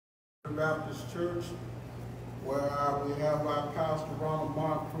Baptist Church, where we have our pastor, Ronald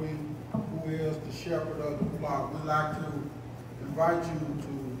Moncrief, who is the shepherd of the flock. We'd like to invite you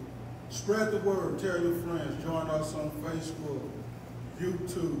to spread the word, tell your friends, join us on Facebook,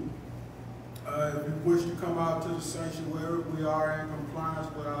 YouTube. If you wish to come out to the sanctuary, we are in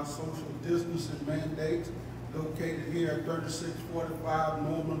compliance with our social distancing mandates, located here at 3645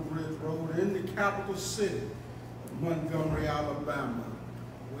 Norman Bridge Road in the capital city of Montgomery, Alabama.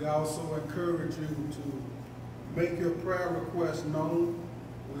 We also encourage you to make your prayer requests known.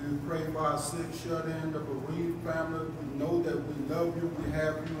 We pray for our sick, shut-in, the bereaved family. We know that we love you, we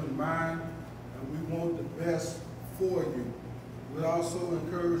have you in mind, and we want the best for you. We also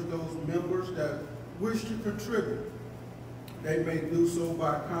encourage those members that wish to contribute. They may do so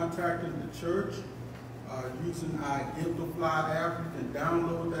by contacting the church using our Givelify app. You can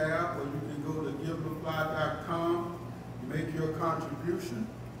download the app, or you can go to givelify.com, make your contribution,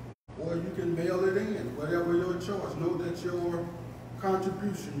 or you can mail it in, whatever your choice. Know that your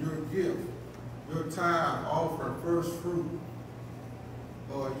contribution, your gift, your tithe, offering, first fruit,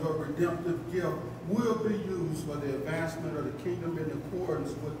 or your redemptive gift will be used for the advancement of the kingdom in accordance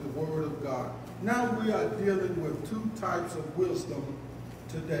with the word of God. Now we are dealing with two types of wisdom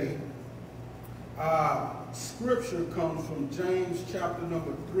today. Scripture comes from James chapter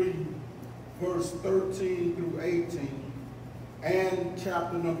number 3, verse 13 through 18, and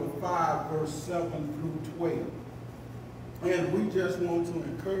chapter number 5, verse 7 through 12. And we just want to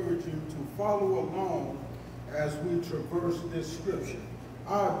encourage you to follow along as we traverse this scripture.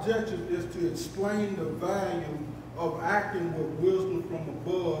 Our objective is to explain the value of acting with wisdom from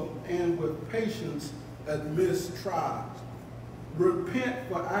above and with patience amidst trials. Repent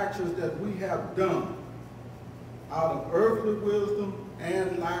for actions that we have done out of earthly wisdom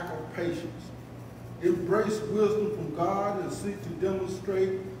and lack of patience. Embrace wisdom from God and seek to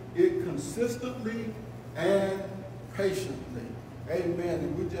demonstrate it consistently and patiently. Amen.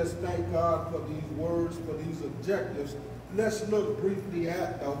 And we just thank God for these words, for these objectives. Let's look briefly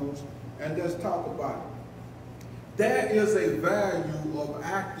at those and let's talk about it. There is a value of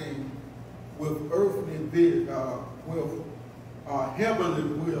acting with earthly with heavenly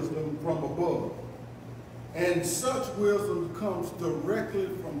wisdom from above. And such wisdom comes directly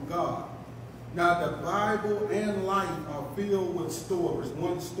from God. Now the Bible and life are filled with stories.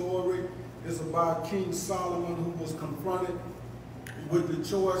 One story is about King Solomon, who was confronted with the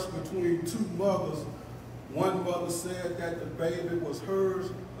choice between two mothers. One mother said that the baby was hers.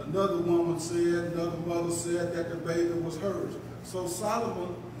 Another mother said that the baby was hers. So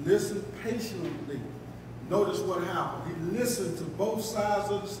Solomon listened patiently. Notice what happened. He listened to both sides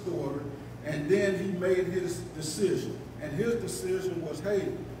of the story, and then he made his decision. And his decision was, hey,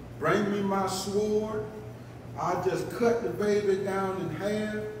 bring me my sword. I'll just cut the baby down in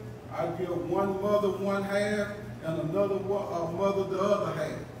half. I'll give one mother one half and another mother the other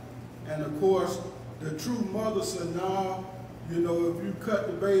half. And of course, the true mother said, no, you know, if you cut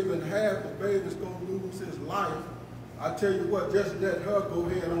the baby in half, the baby's going to lose his life. I tell you what, just let her go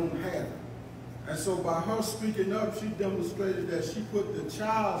ahead on and have it. And so by her speaking up, she demonstrated that she put the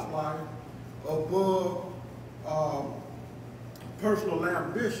child's life above personal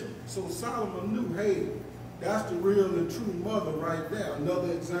ambition. So Solomon knew, hey, that's the real and true mother right there.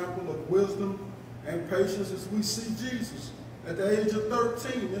 Another example of wisdom and patience is we see Jesus at the age of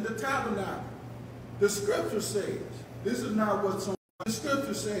 13 in the tabernacle. The scripture says, this is not what the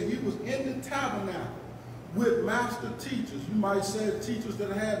scripture says, he was in the tabernacle with master teachers. You might say teachers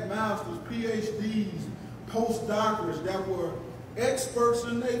that had masters, PhDs, postdoctorates that were experts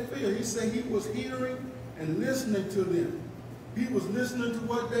in their field. He said he was hearing and listening to them. He was listening to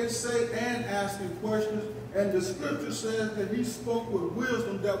what they say and asking questions. And the scripture says that he spoke with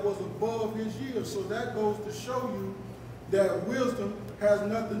wisdom that was above his years. So that goes to show you that wisdom has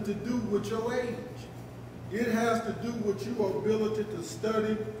nothing to do with your age. It has to do with your ability to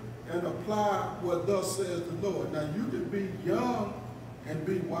study and apply what thus says the Lord. Now, you can be young and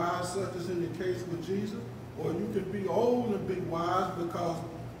be wise, such as in the case with Jesus, or you can be old and be wise because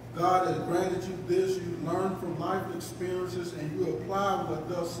God has granted you this. You learn from life experiences and you apply what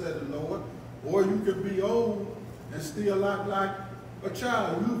thus said the Lord. Or you can be old and still act like a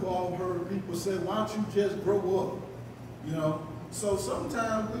child. You've all heard people say, why don't you just grow up? You know, so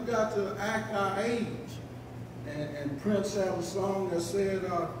sometimes we got to act our age. And Prince had a song that said,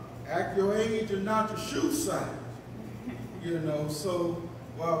 act your age and not your shoe size. You know, so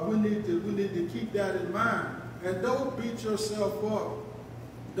we need to keep that in mind. And don't beat yourself up.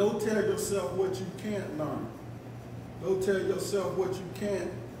 Don't tell yourself what you can't learn. Don't tell yourself what you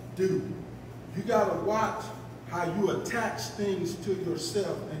can't do. You got to watch how you attach things to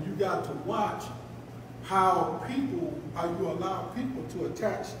yourself, and you got to watch how you allow people to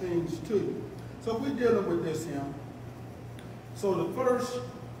attach things to you. So we're dealing with this hymn. So the first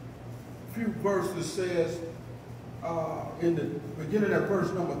few verses says, in the beginning of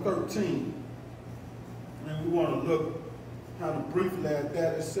verse number 13, and we want to look kind of briefly at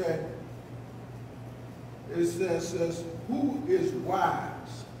that. It says, who is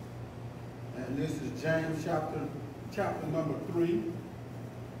wise? And this is James chapter number 3.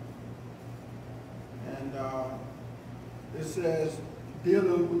 And it says,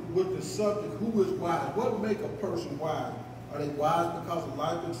 dealing with the subject, who is wise? What make a person wise? Are they wise because of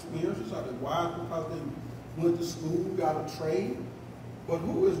life experiences? Are they wise because they went to school, got a trade? But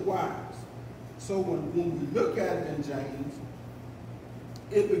who is wise? So when we look at it in James,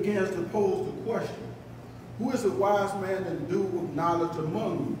 it begins to pose the question, who is a wise man and do with knowledge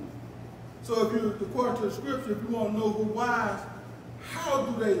among you? So according to the scripture, if you want to know who's wise, how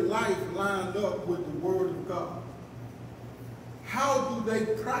do their life line up with the word of God? How do they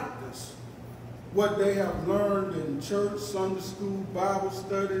practice what they have learned in church, Sunday school, Bible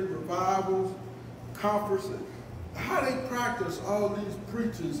study, revivals, conferences? How they practice all these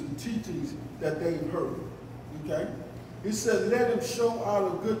preachings and teachings that they've heard, okay? He said, let them show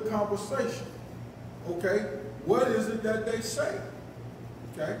out a good conversation, okay? What is it that they say,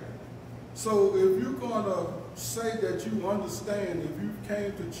 okay? So if you're going to say that you understand, if you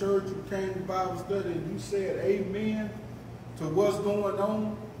came to church, you came to Bible study, and you said amen to what's going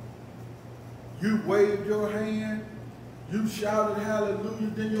on, you waved your hand, you shouted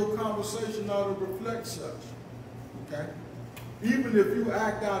hallelujah, then your conversation ought to reflect such, okay? Even if you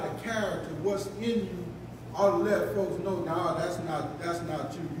act out of character, what's in you ought to let folks know, no, that's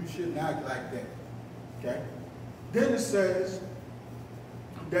not you. You shouldn't act like that, okay? Then it says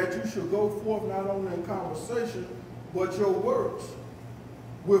that you should go forth not only in conversation, but your works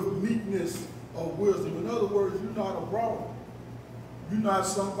with meekness of wisdom. In other words, you're not a brawler. You're not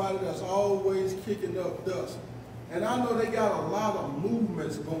somebody that's always kicking up dust. And I know they got a lot of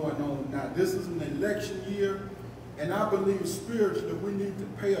movements going on now. This is an election year, and I believe spiritually we need to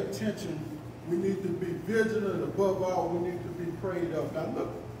pay attention. We need to be vigilant. Above all, we need to be prayed up. Now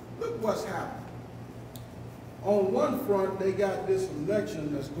look what's happening. On one front, they got this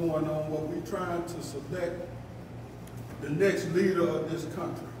election that's going on where we're trying to select the next leader of this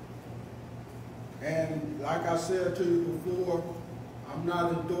country. And like I said to you before, I'm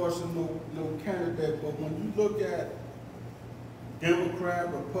not endorsing no candidate, but when you look at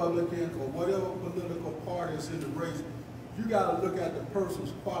Democrat, Republican, or whatever political party is in the race, you got to look at the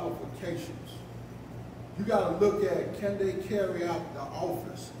person's qualifications. You got to look at, can they carry out the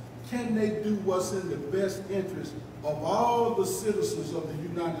office? Can they do what's in the best interest of all the citizens of the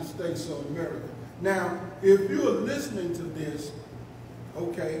United States of America? Now, if you're listening to this,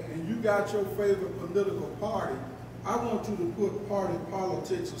 okay, and you got your favorite political party, I want you to put party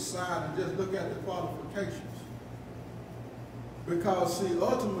politics aside and just look at the qualifications. Because, see,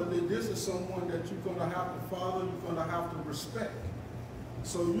 ultimately, this is someone that you're going to have to follow, you're going to have to respect.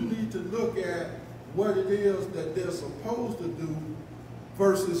 So you need to look at what it is that they're supposed to do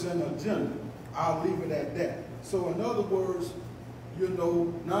versus an agenda. I'll leave it at that. So in other words, you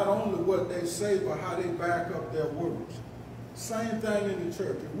know, not only what they say, but how they back up their words. Same thing in the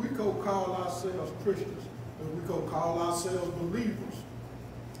church. If we go call ourselves Christians, if we go call ourselves believers,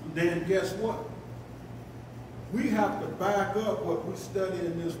 then guess what? We have to back up what we study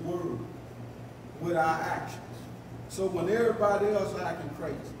in this word with our actions. So when everybody else acting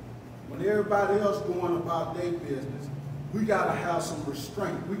crazy, when everybody else going about their business, we got to have some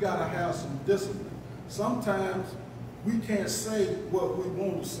restraint. We got to have some discipline. Sometimes we can't say what we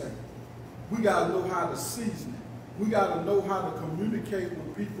want to say. We got to know how to season it. We got to know how to communicate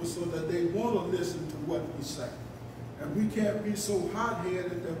with people so that they want to listen to what we say. And we can't be so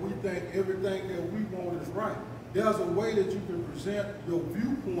hot-headed that we think everything that we want is right. There's a way that you can present your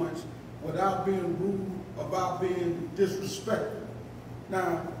viewpoints without being rude, about being disrespectful.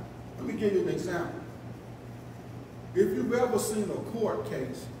 Now, let me give you an example. If you've ever seen a court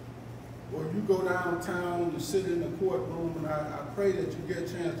case, or you go downtown and sit in the courtroom, and I pray that you get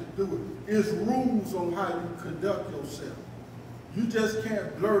a chance to do it, it's rules on how you conduct yourself. You just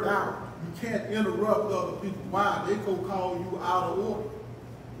can't blurt out. You can't interrupt other people. Why? They go call you out of order.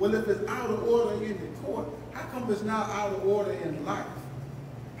 Well, if it's out of order in the court, how come it's not out of order in life?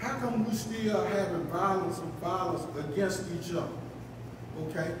 How come we still are having violence and violence against each other?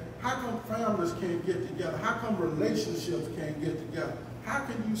 Okay? How come families can't get together? How come relationships can't get together? How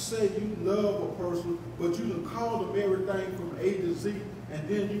can you say you love a person, but you can call them everything from A to Z, and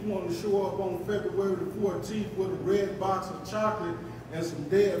then you want to show up on February the 14th with a red box of chocolate and some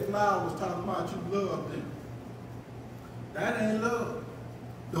dead flowers talking about you love them. That ain't love.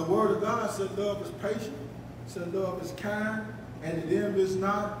 The Word of God said love is patient, said love is kind, and it envies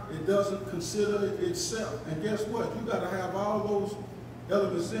not, it doesn't consider itself. And guess what? You got to have all those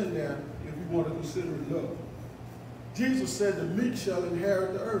elements in there if you want to consider it love. Jesus said the meek shall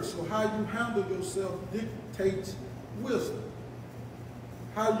inherit the earth. So how you handle yourself dictates wisdom.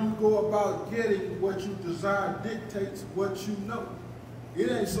 How you go about getting what you desire dictates what you know. It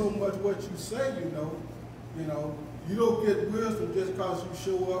ain't so much what you say you know. You know, you don't get wisdom just because you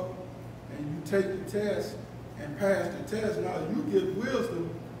show up and you take the test and pass the test. Now you get wisdom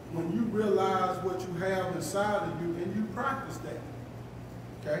when you realize what you have inside of you and you practice that.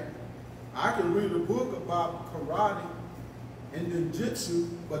 Okay? I can read a book about karate and ninjutsu,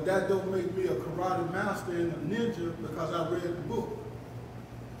 but that don't make me a karate master and a ninja because I read the book.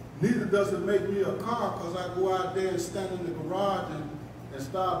 Neither does it make me a car because I go out there and stand in the garage and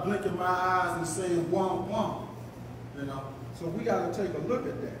start blinking my eyes and saying womp womp. You know? So we got to take a look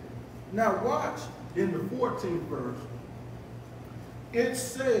at that. Now watch in the 14th verse. It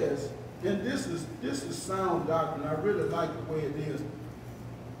says, and this is sound doctrine. I really like the way it is.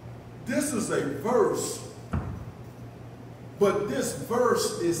 This is a verse, but this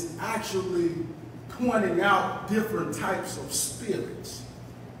verse is actually pointing out different types of spirits.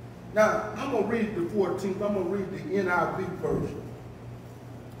 Now, I'm going to read the 14th. I'm going to read the NIV version.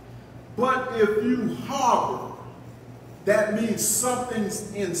 But if you harbor, that means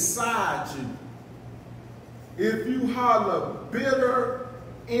something's inside you. If you harbor bitter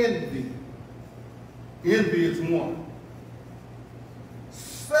envy, envy is one.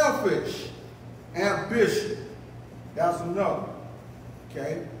 Selfish ambition, that's another,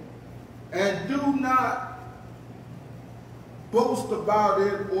 okay? And do not boast about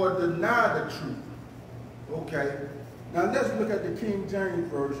it or deny the truth, okay? Now let's look at the King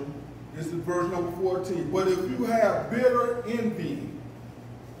James Version. This is verse number 14. But if you have bitter envy,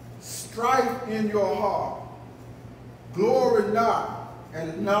 strife in your heart, glory not,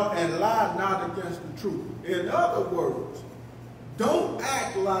 and lie not against the truth. In other words, don't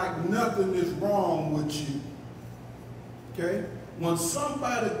act like nothing is wrong with you. Okay? When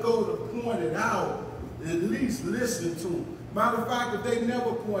somebody go to point it out, at least listen to them. Matter of fact, if they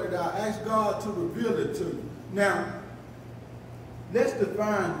never point it out, ask God to reveal it to you. Now, let's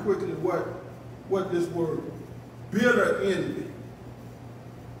define quickly what this word, bitter envy.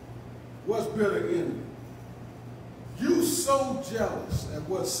 What's bitter envy? You so jealous at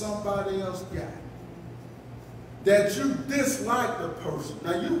what somebody else got that you dislike the person.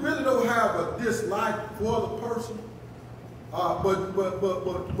 Now you really don't have a dislike for the person,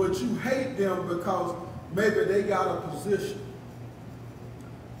 but you hate them because maybe they got a position,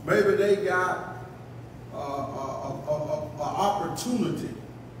 maybe they got an opportunity,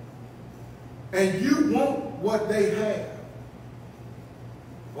 and you want what they have.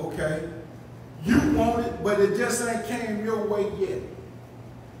 Okay, you want it, but it just ain't came your way yet.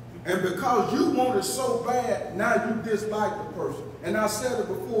 And because you want it so bad, now you dislike the person. And I said it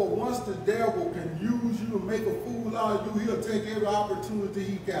before, once the devil can use you and make a fool out of you, he'll take every opportunity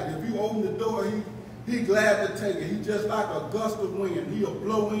he got. If you open the door, he's glad to take it. He's just like a gust of wind. He'll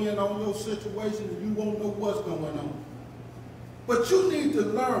blow in on your situation and you won't know what's going on. But you need to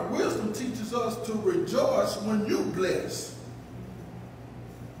learn. Wisdom teaches us to rejoice when you bless.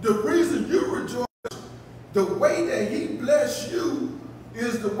 The reason you rejoice, the way that he bless you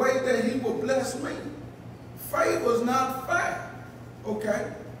is the way that he will bless me. Favor is not fair,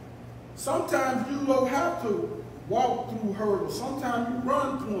 okay? Sometimes you don't have to walk through hurdles. Sometimes you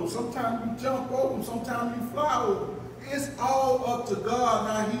run through them. Sometimes you jump over them. Sometimes you fly over them. It's all up to God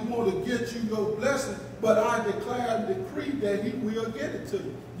how he want to get you your blessing, but I declare and decree that he will get it to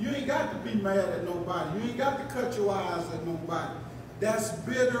you. You ain't got to be mad at nobody. You ain't got to cut your eyes at nobody. That's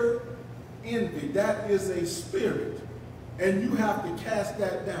bitter envy. That is a spirit. And you have to cast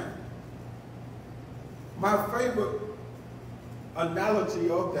that down. My favorite analogy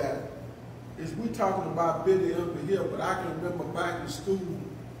of that is we talking about bitter envy here, but I can remember back in school,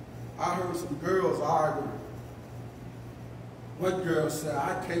 I heard some girls arguing. One girl said,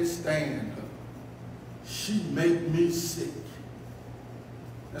 I can't stand her. She make me sick.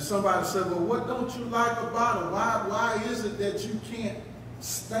 And somebody said, well, what don't you like about her? Why is it that you can't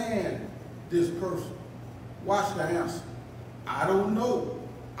stand this person? Watch the answer. I don't know.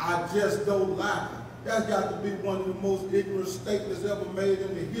 I just don't like her. That's got to be one of the most ignorant statements ever made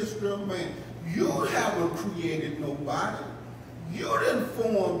in the history of man. You haven't created nobody. You didn't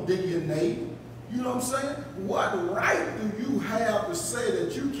form DNA. You know what I'm saying? What right do you have to say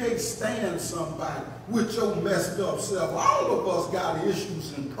that you can't stand somebody with your messed up self? All of us got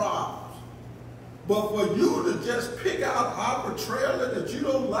issues and problems. But for you to just pick out arbitrarily that you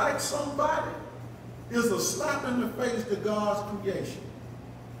don't like somebody is a slap in the face to God's creation.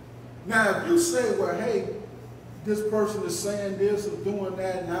 Now, if you say, well, hey, this person is saying this or doing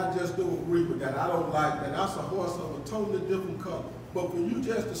that, and I just don't agree with that, I don't like that, that's a horse of a totally different color. But for you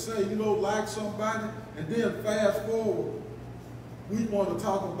just to say you don't like somebody, and then fast forward, we want to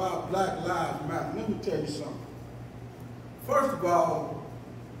talk about Black Lives Matter. Let me tell you something. First of all,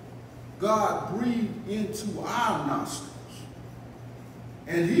 God breathed into our nostrils.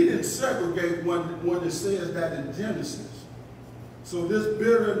 And he didn't segregate when it says that in Genesis. So this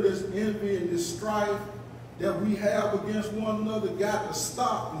bitterness, envy, and this strife that we have against one another got to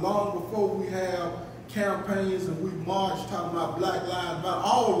stop long before we have campaigns and we march talking about Black Lives Matter,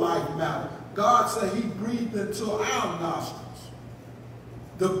 all life matter. God said he breathed into our nostrils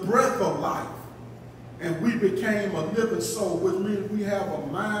the breath of life. And we became a living soul, which means we have a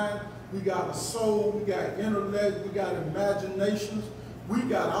mind, we got a soul, we got intellect, we got imaginations. We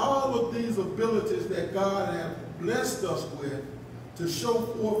got all of these abilities that God has blessed us with to show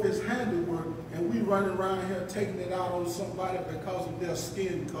forth his handiwork, and we running around here taking it out on somebody because of their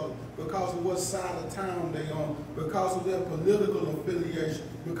skin color, because of what side of town they on, because of their political affiliation,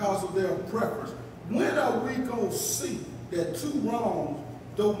 because of their preference. When are we going to see that two wrongs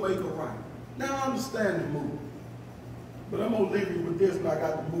don't make a right? Now I understand the move, but I'm going to leave you with this and I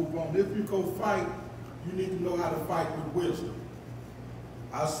got to move on. If you go fight, you need to know how to fight with wisdom.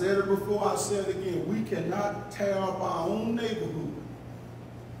 I said it before, I said it again. We cannot tear up our own neighborhood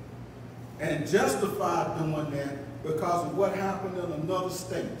and justify doing that because of what happened in another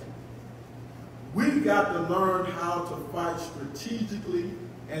state. We got to learn how to fight strategically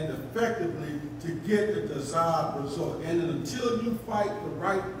and effectively to get the desired result. And until you fight the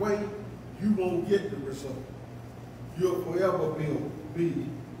right way, you won't get the result. You'll forever be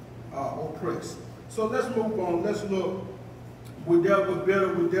oppressed. So let's move on. Let's look. We dealt with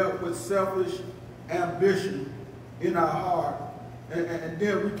bitter, we dealt with selfish ambition in our heart, and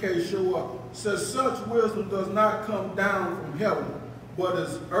then we can't show up. Says such wisdom does not come down from heaven, but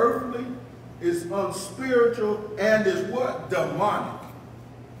is earthly, is unspiritual, and is what? Demonic.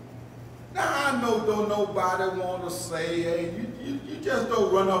 Now I know don't nobody want to say, hey, you just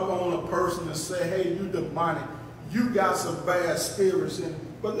don't run up on a person and say, hey, you demonic, you got some bad spirits in.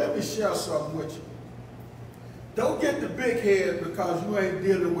 But let me share something with you. Don't get the big head because you ain't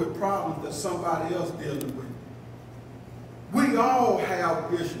dealing with problems that somebody else dealing with. We all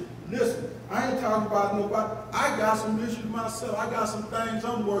have issues. Listen, I ain't talking about nobody. I got some issues myself. I got some things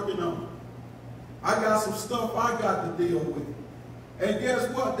I'm working on. I got some stuff I got to deal with. And guess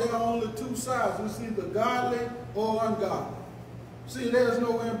what? There are only two sides. It's either godly or ungodly. See, there's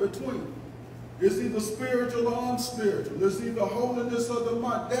no in between. It's either spiritual or unspiritual. It's either holiness or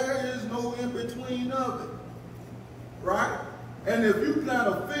demonic. There is no in between of it. Right? And if you plant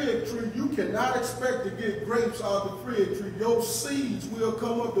a fig tree, you cannot expect to get grapes out of the fig tree. Your seeds will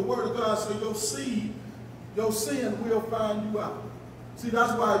come up. The word of God says your seed, your sin will find you out. See,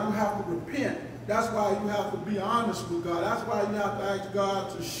 that's why you have to repent. That's why you have to be honest with God. That's why you have to ask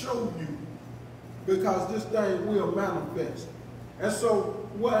God to show you. Because this thing will manifest. And so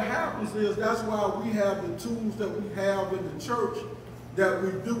what happens is that's why we have the tools that we have in the church that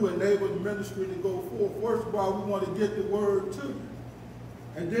we do enable the ministry to go forward. First of all, we want to get the word to you.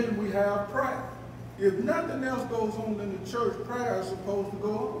 And then we have prayer. If nothing else goes on in the church, prayer is supposed to go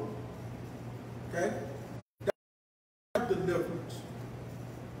on. Okay? That's the difference.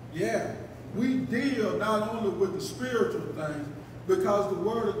 Yeah. We deal not only with the spiritual things, because the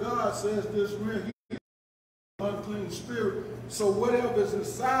word of God says this real unclean spirit. So whatever is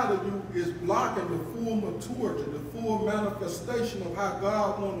inside of you is blocking the full maturity, the full manifestation of how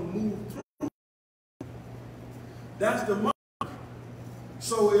God wants to move through. That's the mind.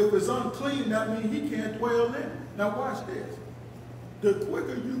 So if it's unclean, that means he can't dwell in it. Now watch this. The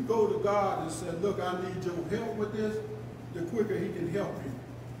quicker you go to God and say, look, I need your help with this, the quicker he can help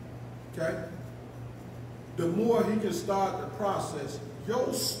you. Okay? The more he can start the process.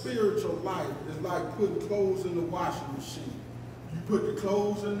 Your spiritual life is like putting clothes in the washing machine. You put the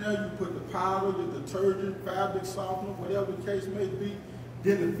clothes in there, you put the powder, the detergent, fabric softener, whatever the case may be,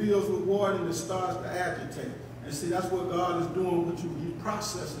 then it fills with water and it starts to agitate. And see, that's what God is doing with you. He's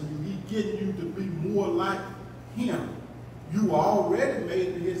processing you. He's getting you to be more like him. You are already made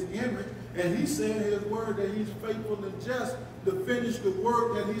in his image, and he said in his word that he's faithful and just to finish the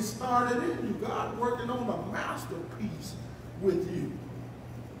work that he started in you. God working on a masterpiece with you.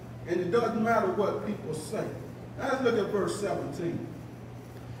 And it doesn't matter what people say. Now let's look at verse 17.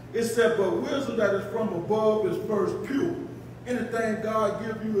 It said, but wisdom that is from above is first pure. Anything God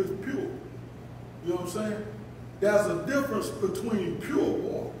gives you is pure. You know what I'm saying? There's a difference between pure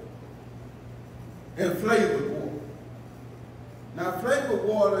water and flavored water. Now, flavored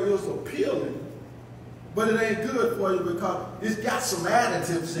water is appealing, but it ain't good for you because it's got some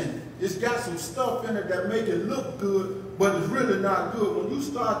additives in it. It's got some stuff in it that make it look good, but it's really not good. When you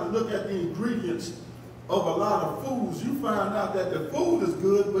start to look at the ingredients of a lot of foods, you find out that the food is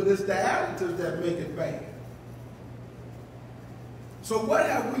good, but it's the additives that make it bad. So what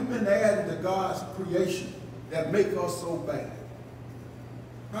have we been adding to God's creation that make us so bad?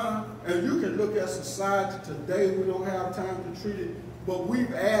 Huh? And you can look at society today. We don't have time to treat it, but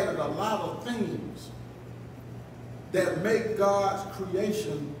we've added a lot of things that make God's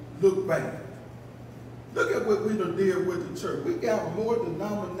creation look bad. Look at what we done did with the church. We got more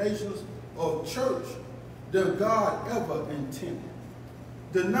denominations of church than God ever intended.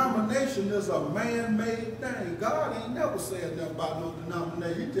 Denomination is a man-made thing. God ain't never said nothing about no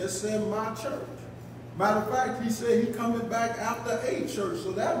denomination. He just said my church. Matter of fact, he said he coming back after a church.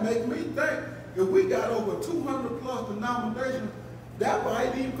 So that make me think, if we got over 200 plus denominations, that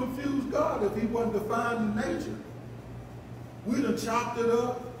might even confuse God if he wasn't defining nature. We done chopped it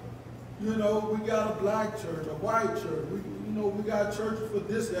up. You know, we got a black church, a white church. We got churches for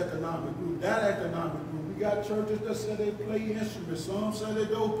this economic group, that economic group. We got churches that say they play instruments. Some say they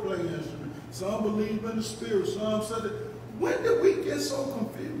don't play instruments. Some believe in the spirit. Some say that. When did we get so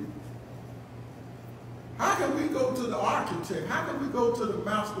confused? How can we go to the architect? How can we go to the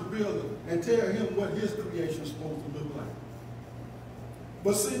master builder and tell him what his creation is supposed to look like?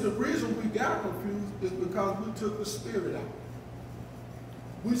 But see, the reason we got confused is because we took the spirit out.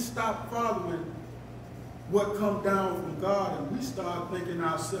 We stopped following what comes down from God, and we start thinking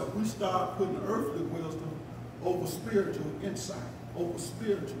ourselves. We start putting earthly wisdom over spiritual insight, over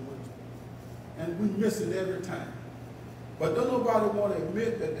spiritual wisdom. And we miss it every time. But don't nobody want to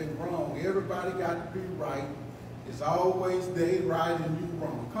admit that they're wrong. Everybody got to be right. It's always they right and you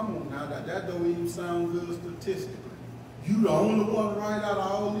wrong. Come on now, that don't even sound good statistically. You the only one right out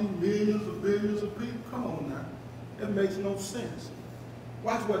of all these millions or billions of people? Come on now. That makes no sense.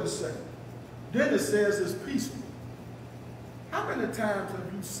 Watch what it says. Then it says it's peaceful. How many times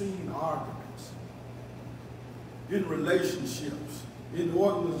have you seen arguments in relationships, in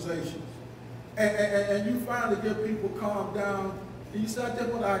organizations, and you finally get people calm down, and you say, I just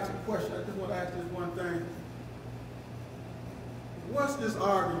want to ask a question. I just want to ask this one thing. What's this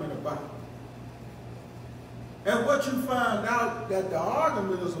argument about? And what you find out that the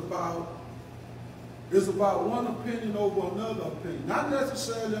argument is about one opinion over another opinion. Not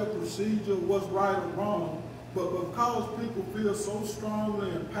necessarily a procedure, what's right or wrong, but because people feel so strongly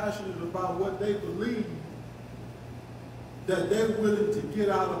and passionate about what they believe, that they're willing to get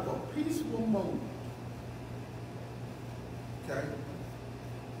out of a peaceful moment, okay,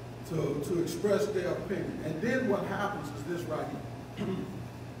 to express their opinion. And then what happens is this right here,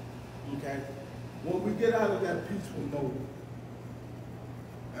 okay? When we get out of that peaceful moment,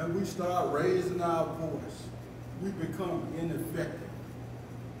 and we start raising our voice, we become ineffective.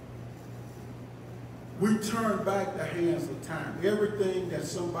 We turn back the hands of time. Everything that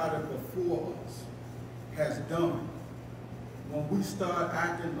somebody before us has done, when we start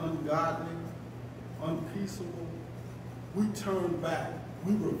acting ungodly, unpeaceable, we turn back.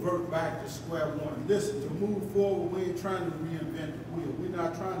 We revert back to square one. Listen, to move forward, we ain't trying to reinvent the wheel. We're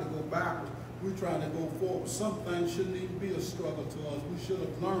not trying to go backwards. We're trying to go forward. Some things shouldn't even be a struggle to us. We should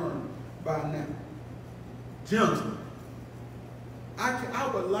have learned by now. Gentlemen,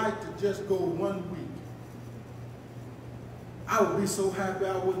 I would like to just go 1 week. I would be so happy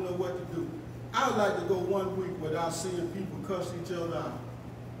I wouldn't know what to do. I would like to go 1 week without seeing people cuss each other out.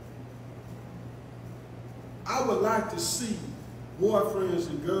 I would like to see boyfriends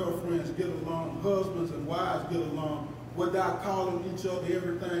and girlfriends get along, husbands and wives get along, without calling each other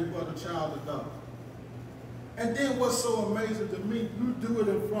everything but a child of God. And then what's so amazing to me, you do it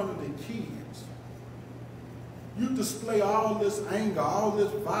in front of the kids. You display all this anger, all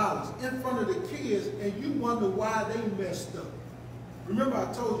this violence in front of the kids, and you wonder why they messed up. Remember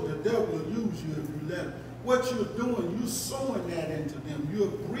I told you the devil will use you if you let him. What you're doing, you're sowing that into them. You're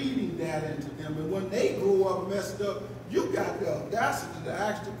breeding that into them. And when they grow up messed up, you got the audacity to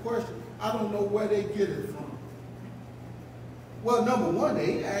ask the question, I don't know where they get it from. Well, number one, they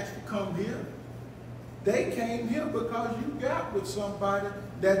didn't actually come here. They came here because you got with somebody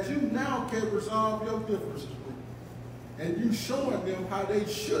that you now can resolve your differences with. And you showing them how they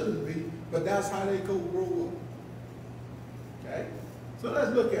shouldn't be, but that's how they go grow up. Okay? So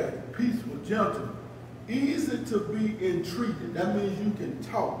let's look at it. Peaceful, gentle, easy to be entreated. That means you can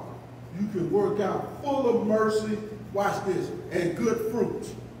talk. You can work out, full of mercy. Watch this, and good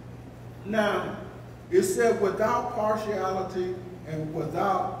fruits. Now, it said without partiality and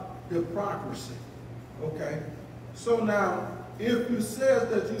without hypocrisy. Okay? So now, if it says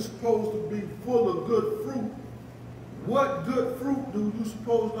that you're supposed to be full of good fruit, what good fruit do you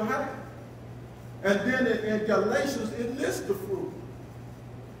supposed to have? And then in Galatians, it lists the fruit.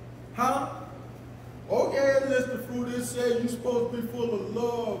 Huh? Okay, it lists the fruit. It says you're supposed to be full of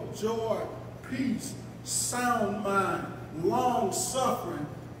love, joy, peace, sound mind, long suffering.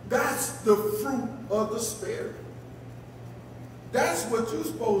 That's the fruit of the Spirit. That's what you're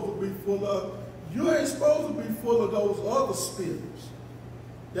supposed to be full of. You ain't supposed to be full of those other spirits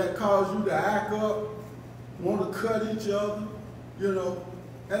that cause you to act up, want to cut each other, you know.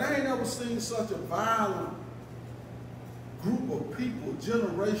 And I ain't never seen such a violent group of people,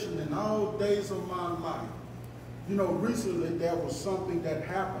 generation in all days of my life. You know, recently there was something that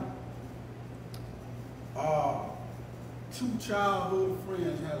happened. Two childhood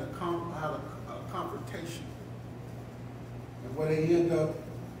friends had a confrontation. And where they ended up,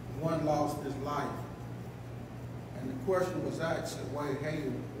 one lost his life. And the question was asked, well, hey,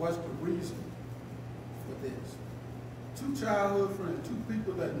 what's the reason for this? Two childhood friends, two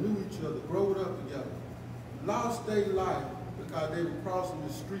people that knew each other, growed up together, lost their life because they were crossing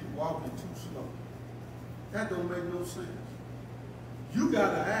the street walking too slow. That don't make no sense. You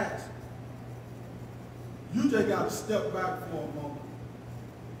got to ask. You just got to step back for a moment.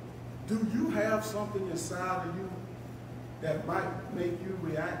 Do you have something inside of you that might make you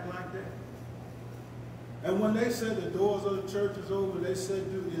react like that? And when they said the doors of the church is over, they said,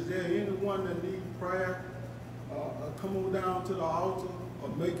 is there anyone that needs prayer? Come on down to the altar or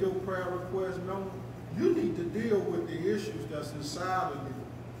make your prayer request known. You need to deal with the issues that's inside of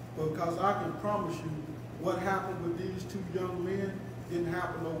you. Because I can promise you what happened with these two young men didn't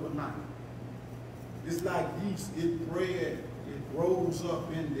happen overnight. It's like yeast, it grows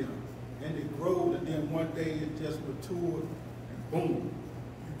up in them. And it grows, and then one day it just matured, and boom,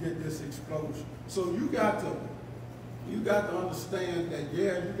 you get this explosion. So you got to understand that,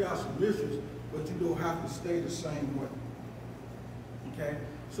 yeah, you got some issues, but you don't have to stay the same way. Okay?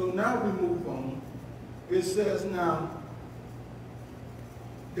 So now we move on. It says now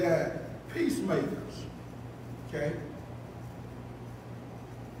that peacemakers, okay,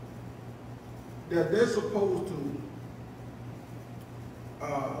 that they're supposed to,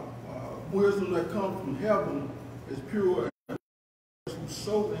 wisdom that comes from heaven is pure, and who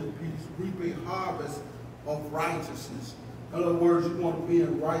sow in peace reap a harvest of righteousness. In other words, you want to be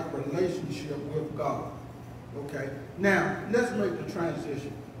in right relationship with God. Okay? Now, let's make the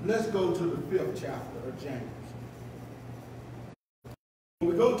transition. Let's go to the 5th chapter of James.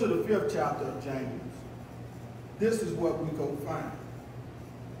 When we go to the 5th chapter of James, this is what we go find.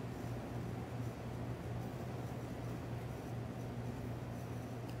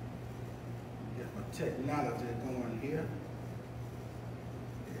 Get my technology going here.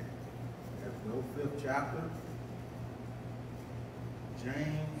 Let's go 5th chapter.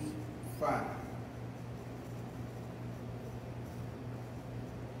 James 5.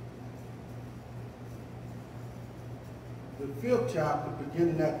 The 5th chapter,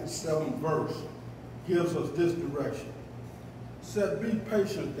 beginning at the 7th verse, gives us this direction. It said, be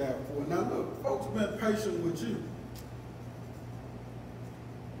patient, therefore. Now look, folks been patient with you.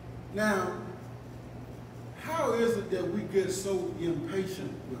 Now, how is it that we get so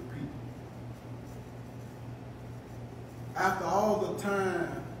impatient with people? After all the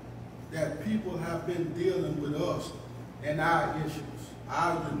time that people have been dealing with us and our issues,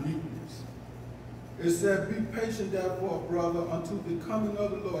 our uniqueness. It said, be patient, therefore, brother, until the coming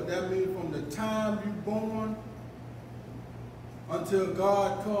of the Lord. That means from the time you're born until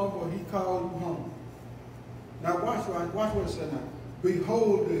God comes or he calls you home. Now watch what it said now.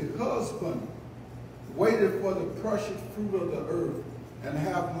 Behold, the husband waited for the precious fruit of the earth and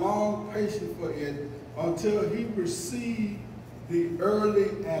have long patience for it until he received the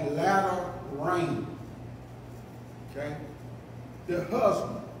early and latter rain. Okay? The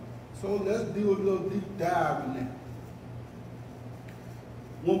husband. So let's do a little deep dive in that.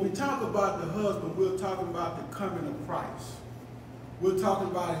 When we talk about the husband, we're talking about the coming of Christ. We're talking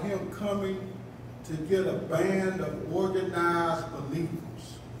about him coming to get a band of organized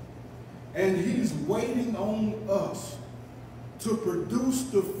believers. And he's waiting on us to produce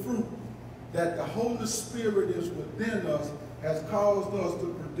the fruit that the Holy Spirit is within us, has caused us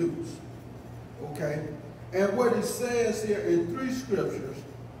to produce. Okay? And what he says here in 3 scriptures,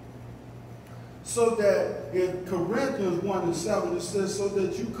 So that in Corinthians 1:7, it says, so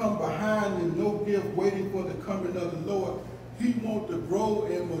that you come behind in no gift, waiting for the coming of the Lord. He wants to grow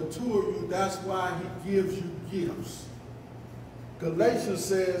and mature you. That's why he gives you gifts. Galatians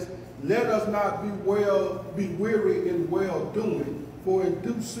says, let us not be weary in well-doing, for in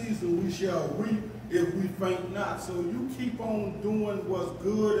due season we shall reap if we faint not. So you keep on doing what's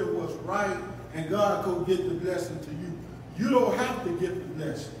good and what's right, and God go get the blessing to you. You don't have to get the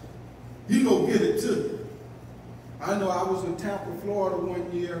blessing. He go get it to you. I know I was in Tampa, Florida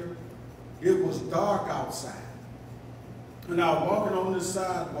one year. It was dark outside. And I was walking on this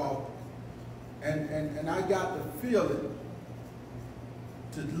sidewalk, and I got the feeling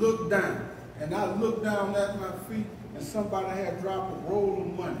to look down. And I looked down at my feet, and somebody had dropped a roll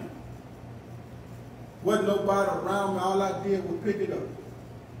of money. Wasn't nobody around me. All I did was pick it up.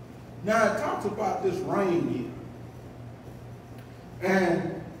 Now, it talks about this rain year.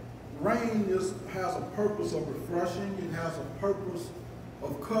 And rain has a purpose of refreshing. It has a purpose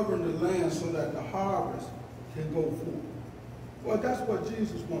of covering the land so that the harvest can go forth. Well, that's what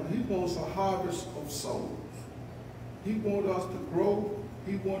Jesus wants. He wants a harvest of souls. He wants us to grow.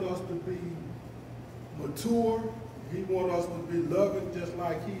 He wants us to be mature. He wants us to be loving just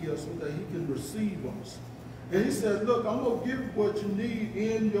like he is so that he can receive us. And he said, look, I'm going to give you what you need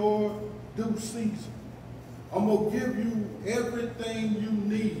in your due season. I'm going to give you everything you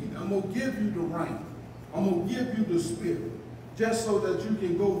need. I'm going to give you the rain. I'm going to give you the Spirit, just so that you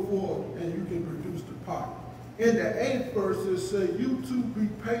can go forward and you can produce the pot. In the 8th verse, it says, you too be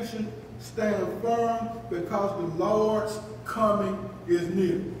patient, stand firm, because the Lord's coming is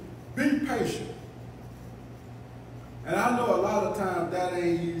near. Be patient. And I know a lot of times that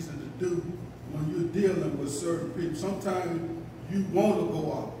ain't easy to do when you're dealing with certain people. Sometimes you want to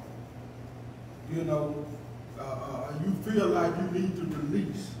go off. You know, you feel like you need to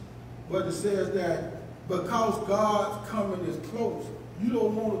release. But it says that because God's coming is close, you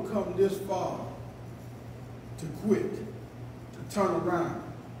don't want to come this far to quit, to turn around,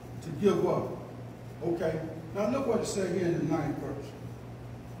 to give up. Okay? Now look what it said here in the 9th verse.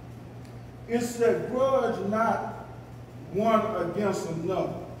 It said, grudge not one against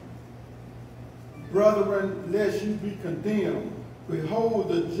another. Brethren, lest you be condemned. Behold,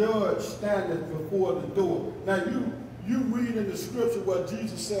 the judge standeth before the door. Now you read in the scripture what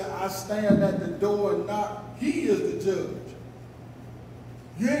Jesus said, I stand at the door and knock. He is the judge.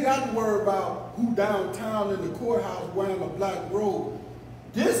 You ain't got to worry about who downtown in the courthouse wearing a black robe.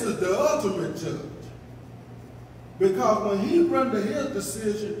 This is the ultimate judge. Because when he renders his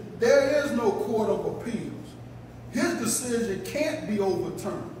decision, there is no court of appeals. His decision can't be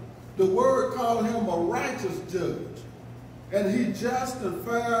overturned. The word called him a righteous judge. And he just and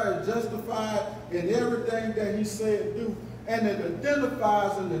fair and justified in everything that he said and do. And it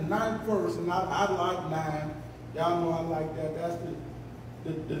identifies in the 9th verse, and I like 9. Y'all know I like that. That's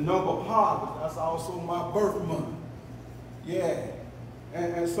the number of harvest. That's also my birth month. Yeah.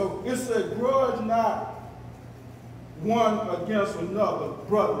 And so it said, grudge not one against another,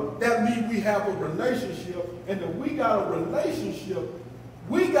 brother. That means we have a relationship, and if we got a relationship,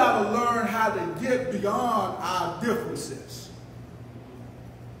 we got to learn how to get beyond our differences.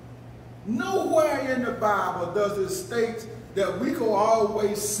 Nowhere in the Bible does it state that we can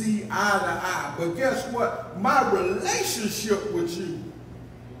always see eye to eye. But guess what? My relationship with you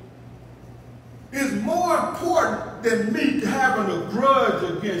is more important than me having a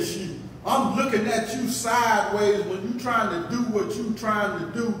grudge against you. I'm looking at you sideways when you're trying to do what you're trying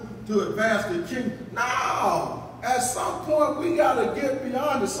to do to advance the kingdom. No. At some point, we got to get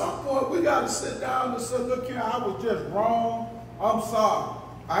beyond it. At some point, we got to sit down and say, look here, I was just wrong. I'm sorry.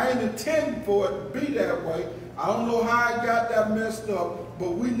 I ain't intending for it to be that way. I don't know how I got that messed up,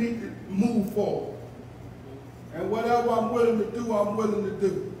 but we need to move forward. And whatever I'm willing to do, I'm willing to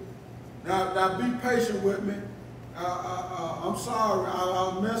do. Now be patient with me. I'm sorry.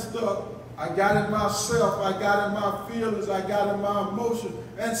 I messed up. I got in myself. I got in my feelings. I got in my emotions.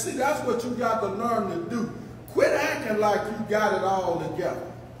 And see, that's what you got to learn to do. Quit acting like you got it all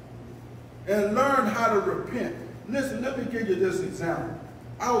together. And learn how to repent. Listen, let me give you this example.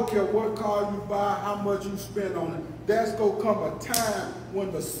 I don't care what car you buy, how much you spend on it. There's going to come a time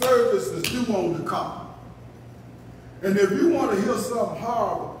when the service is due on the car. And if you want to hear something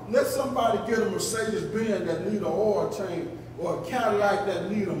horrible, let somebody get a Mercedes-Benz that need an oil change or a Cadillac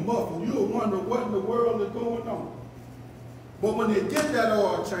that need a muffler. You'll wonder what in the world is going on. But when they get that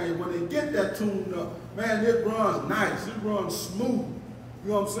oil change, when they get that tuned up, man, it runs nice. It runs smooth. You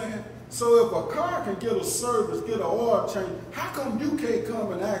know what I'm saying? So if a car can get a service, get an oil change, how come you can't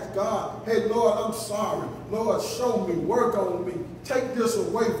come and ask God, hey, Lord, I'm sorry. Lord, show me, work on me, take this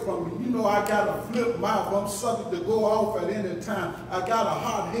away from me. You know, I got a flip mouth. I'm subject to go off at any time. I got a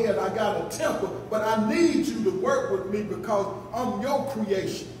hot head. I got a temper. But I need you to work with me because I'm your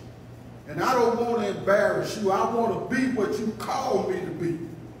creation. And I don't want to embarrass you. I want to be what you call me to be.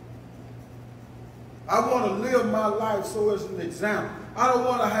 I want to live my life so as an example. I don't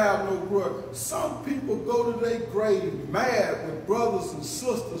want to have no grudge. Some people go to their grave mad with brothers and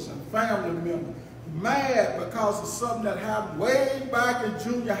sisters and family members. Mad because of something that happened way back in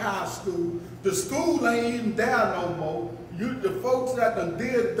junior high school. The school ain't even there no more. The folks that done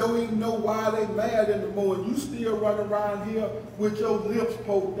did it don't even know why they mad anymore. And you still run around here with your lips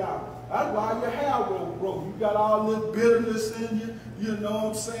poked out. That's why your hair won't grow. You got all this bitterness in you. You know what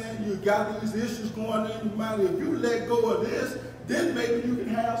I'm saying? You got these issues going in your mind. If you let go of this, then maybe you can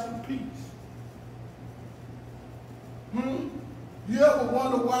have some peace. You ever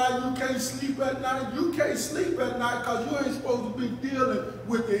wonder why you can't sleep at night? You can't sleep at night because you ain't supposed to be dealing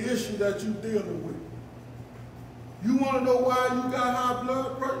with the issue that you're dealing with. You want to know why you got high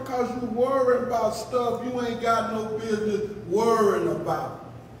blood pressure? Because you're worrying about stuff you ain't got no business worrying about.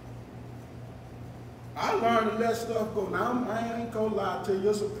 I learned to let stuff go. Now, I ain't going to lie to you.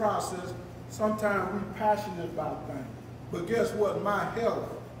 It's a process. Sometimes we're passionate about things. But guess what? My health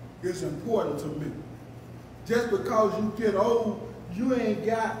is important to me. Just because you get old, you ain't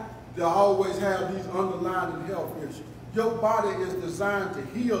got to always have these underlying health issues. Your body is designed to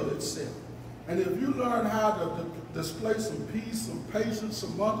heal itself. And if you learn how to display some peace, some patience,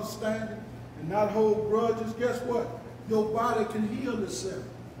 some understanding, and not hold grudges, guess what? Your body can heal itself.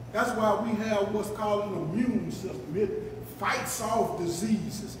 That's why we have what's called an immune system. It fights off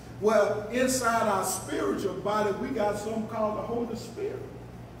diseases. Well, inside our spiritual body, we got something called the Holy Spirit.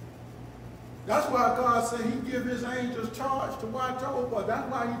 That's why God said he give his angels charge to watch over us. That's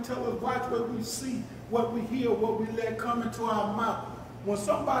why he tells us watch what we see, what we hear, what we let come into our mouth. When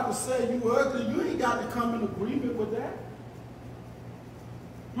somebody say you ugly, you ain't got to come in agreement with that.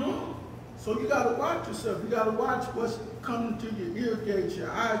 So you got to watch yourself. You got to watch what's coming to your ear gate,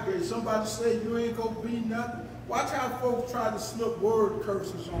 your eye gate. Somebody say you ain't going to be nothing. Watch how folks try to slip word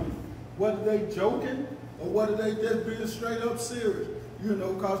curses on you. Whether they joking or whether they just being straight up serious. You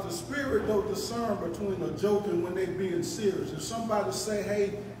know, because the spirit don't discern between a joke and when they being serious. If somebody say,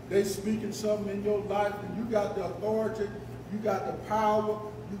 hey, they speaking something in your life and you got the authority, you got the power,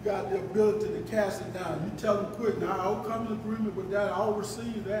 you got the ability to cast it down. You tell them quick, now I'll come in agreement with that, I'll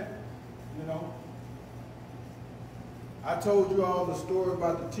receive that, you know. I told you all the story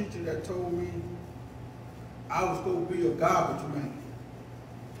about the teacher that told me I was going to be a garbage man.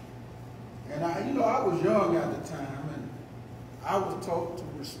 And I was young at the time, and I was taught to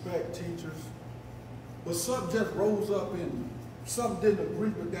respect teachers, but something just rose up in me. Something didn't agree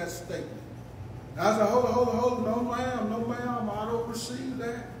with that statement. And I said, hold on, no ma'am, I don't receive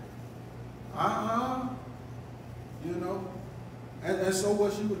that. You know. And so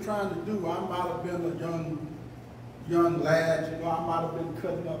what she was trying to do, I might have been a young lad, you know, I might have been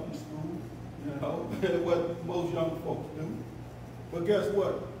cutting up in school, you know, what most young folks do. But guess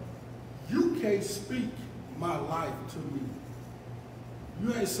what? You can't speak my life to me.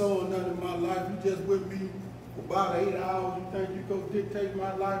 You ain't sowing nothing in my life. You just with me for about 8 hours. You think you go dictate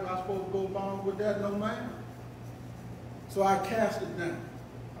my life? I'm supposed to go along with that? No, ma'am. So I cast it down.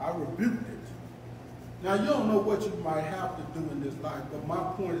 I rebuked it. Now, you don't know what you might have to do in this life, but my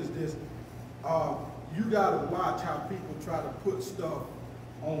point is this. You got to watch how people try to put stuff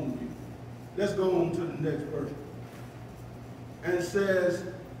on you. Let's go on to the next verse. And it says,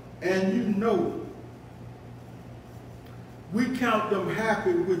 and you know, we count them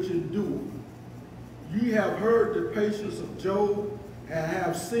happy which endure. You have heard the patience of Job and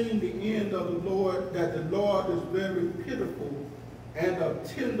have seen the end of the Lord, that the Lord is very pitiful and of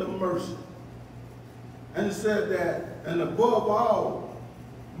tender mercy. And it said that, and above all,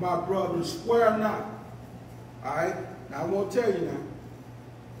 my brothers, swear not. All right? Now I want to tell you now.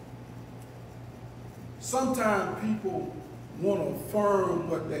 Sometimes people want to affirm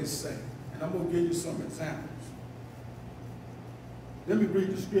what they say. And I'm going to give you some examples. Let me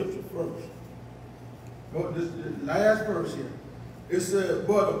read the scripture first. This last verse here. It said,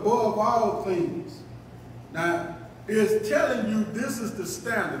 but above all things. Now, it's telling you this is the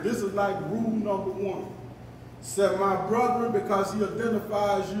standard. This is like rule number 1. Said, my brethren, because he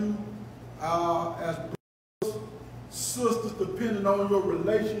identifies you as brothers, sisters, depending on your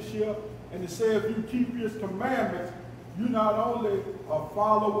relationship. And it said, if you keep his commandments, you're not only a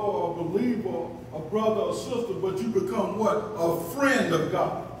follower or a believer, a brother or sister, but you become what? A friend of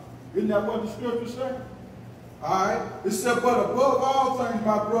God. Isn't that what the scripture said? All right. It said, but above all things,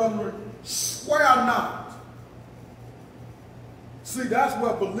 my brethren, swear not. See, that's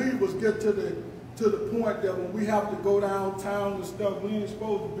where believers get to the point that when we have to go downtown and stuff, we ain't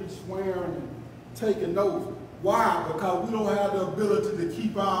supposed to be swearing and taking oaths. Why? Because we don't have the ability to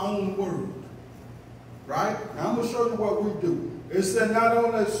keep our own word. Right? Now I'm going to show you what we do. It said, not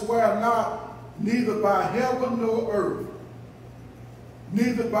only swear not, neither by heaven nor earth,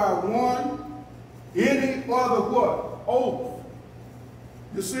 neither by one, any other what? Oath.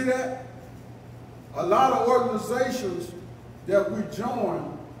 You see that? A lot of organizations that we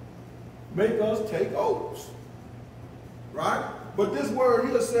join make us take oaths. Right? But this word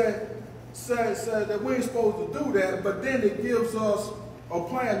here says that we ain't supposed to do that, but then it gives us a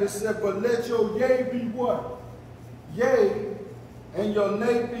plan that said, but let your yea be what? Yea, and your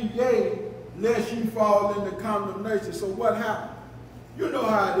nay be yea, lest you fall into condemnation. So what happened? You know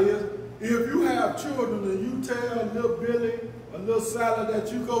how it is. If you have children and you tell little Billy or little Sally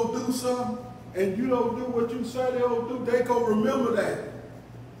that you go do something, and you don't do what you say they'll do, they go remember that.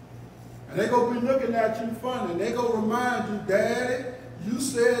 And they go be looking at you funny, and they go remind you, Daddy, you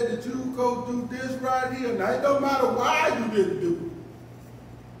said that you go do this right here. Now it don't matter why you didn't do it,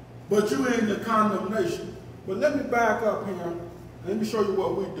 but you in the condemnation. But let me back up here. Let me show you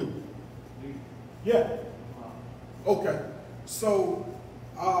what we do. Yeah. Okay. So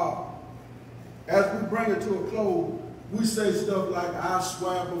as we bring it to a close, we say stuff like, I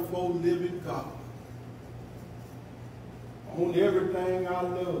swear before living God on everything I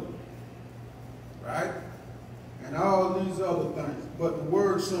love. Right? And all these other things. But the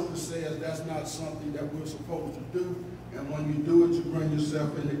word simply says that's not something that we're supposed to do. And when you do it, you bring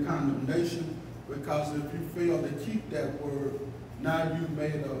yourself into condemnation, because if you fail to keep that word, now you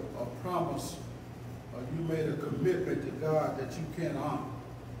made a promise, or you made a commitment to God that you can't honor.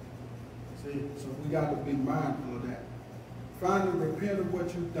 See, so we got to be mindful of that. Finally, repent of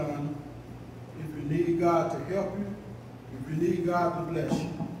what you've done. If you need God to help you, if you need God to bless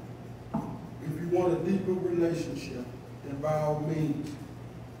you, if you want a deeper relationship, then by all means,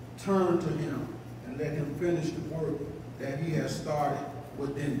 turn to Him and let Him finish the work that He has started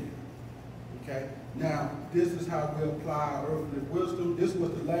within you. Okay? Now, this is how we apply our earthly wisdom. This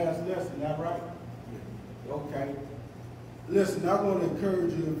was the last lesson, is that right? Yeah. Okay. Listen, I want to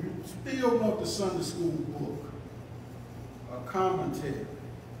encourage you, if you still want the Sunday school book, a commentary,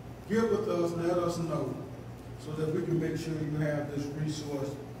 get with us, let us know, so that we can make sure you have this resource.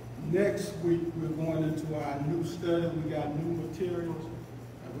 Next week, we're going into our new study. We got new materials,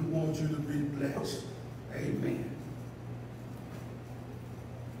 and we want you to be blessed. Amen.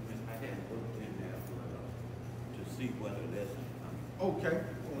 I had looked in there to see what the lesson is. Okay.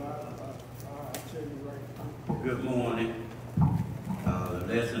 Well, I'll tell you right now. Good morning. The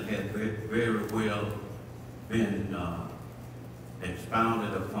lesson has very well been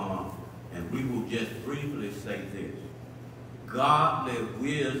expounded upon, and we will just briefly say this. Godly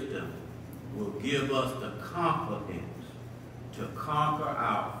wisdom will give us the confidence to conquer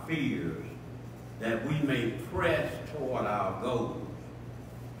our fears, that we may press toward our goals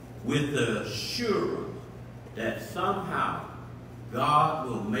with the assurance that somehow God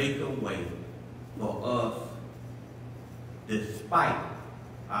will make a way for us despite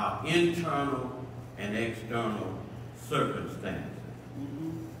our internal and external circumstances.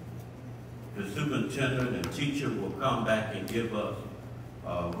 The superintendent and teacher will come back and give us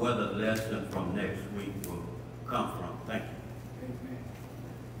where the lesson from next week will come from. Thank you. Amen.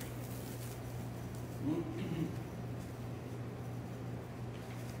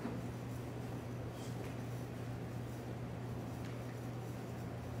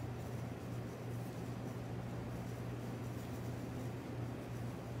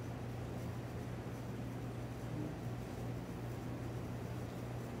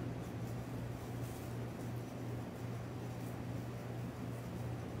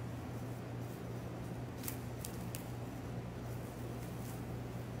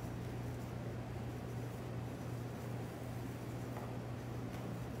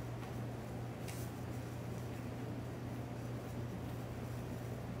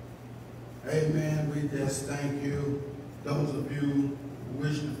 Amen. We just thank you. Those of you who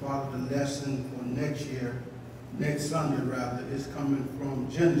wish to follow the lesson for next year, next Sunday rather, is coming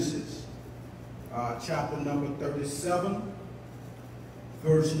from Genesis, chapter number 37,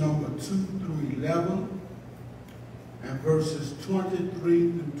 verse number 2 through 11, and verses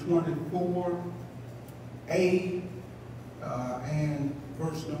 23 through 24, A, and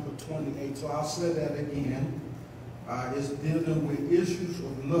verse number 28. So I'll say that again. It's dealing with issues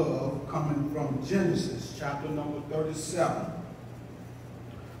of love coming from Genesis, chapter number 37,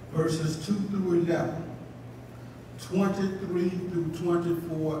 verses 2 through 11, 23 through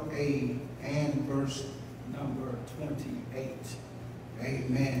 24a, and verse number 28.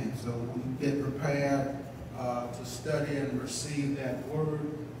 Amen. So when you get prepared to study and receive that word,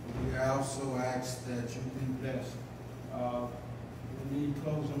 we also ask that you be blessed. We need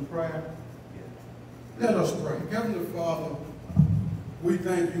closing prayer. Let us pray. Heavenly Father, we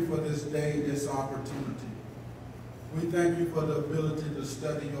thank you for this day, this opportunity. We thank you for the ability to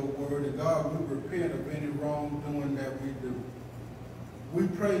study your word. And God, we repent of any wrongdoing that we do. We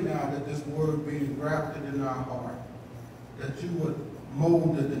pray now that this word be engrafted in our heart, that you would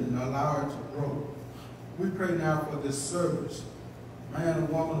mold it and allow it to grow. We pray now for this service, man and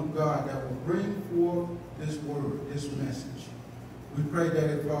woman of God, that will bring forth this word, this message. We pray that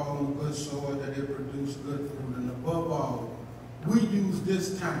it fall on good soil, that it produce good fruit. And above all, we use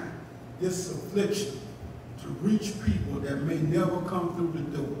this time, this affliction, to reach people that may never come through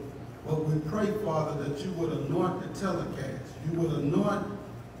the door. But we pray, Father, that you would anoint the telecast. You would anoint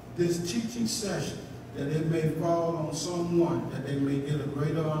this teaching session, that it may fall on someone, that they may get a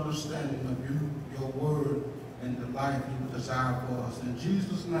greater understanding of you, your word, and the life you desire for us. In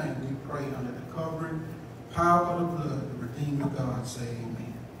Jesus' name we pray under the covering, power of the blood, the Redeemer God, say amen.